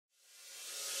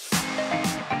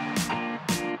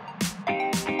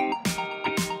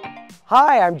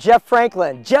Hi, I'm Jeff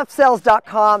Franklin,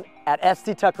 jeffsells.com at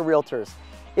FC Tucker Realtors.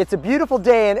 It's a beautiful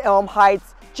day in Elm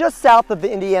Heights, just south of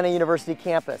the Indiana University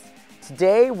campus.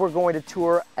 Today, we're going to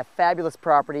tour a fabulous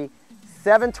property,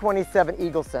 727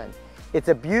 Eagleson. It's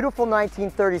a beautiful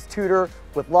 1930s Tudor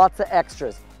with lots of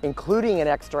extras, including an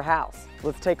extra house.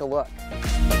 Let's take a look.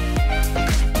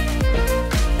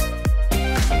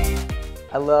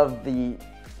 I love the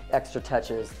extra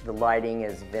touches. The lighting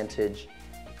is vintage,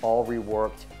 all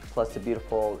reworked, plus the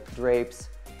beautiful drapes,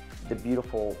 the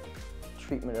beautiful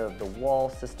treatment of the wall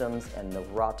systems and the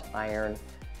wrought iron,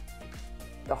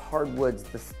 the hardwoods,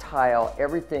 the tile,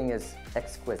 everything is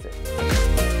exquisite.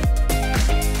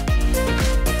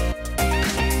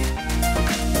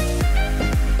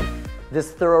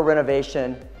 This thorough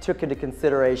renovation took into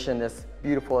consideration this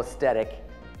beautiful aesthetic,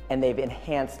 and they've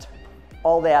enhanced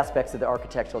all the aspects of the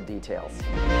architectural details.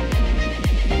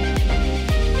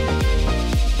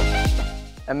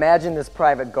 Imagine this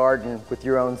private garden with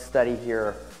your own study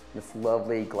here, this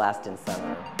lovely glassed-in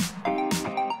sunroom.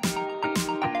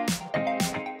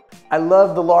 I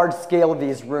love the large scale of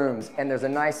these rooms, and there's a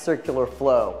nice circular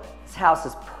flow. This house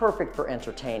is perfect for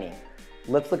entertaining.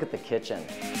 Let's look at the kitchen.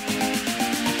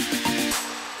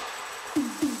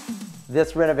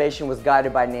 This renovation was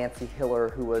guided by Nancy Hiller,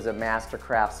 who was a master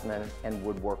craftsman and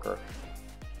woodworker.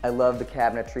 I love the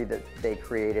cabinetry that they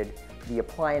created. The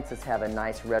appliances have a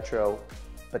nice retro,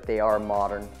 but they are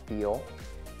modern feel.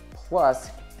 Plus,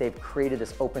 they've created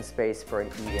this open space for an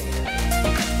eat-in.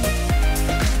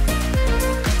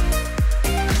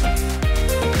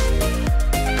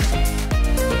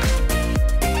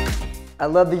 I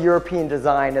love the European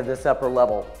design of this upper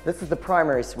level. This is the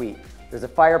primary suite. There's a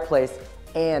fireplace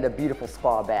and a beautiful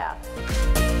spa bath.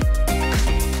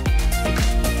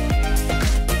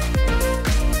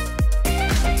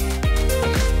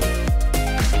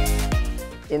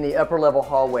 In the upper level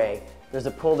hallway, there's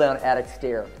a pull-down attic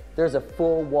stair. There's a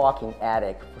full walking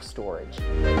attic for storage.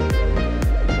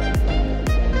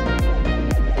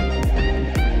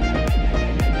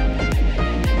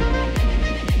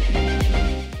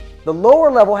 The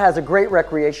lower level has a great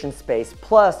recreation space,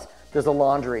 plus there's a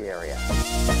laundry area.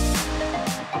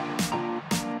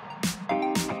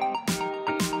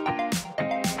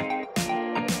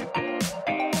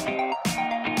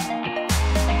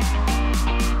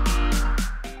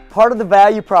 Part of the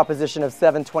value proposition of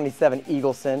 727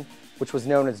 Eagleson, which was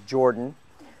known as Jordan,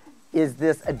 is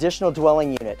this additional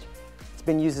dwelling unit. It's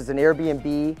been used as an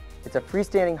Airbnb. It's a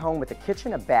freestanding home with a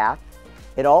kitchen, a bath.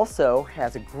 It also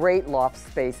has a great loft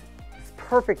space. It's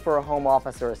perfect for a home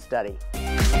office or a study.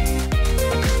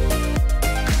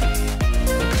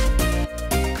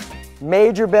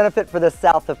 Major benefit for this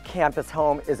south of campus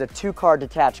home is a 2-car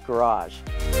detached garage.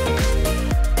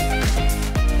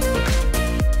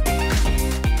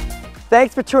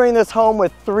 Thanks for touring this home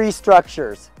with 3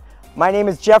 structures. My name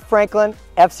is Jeff Franklin,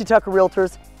 FC Tucker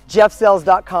Realtors,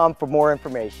 jeffsells.com for more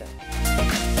information.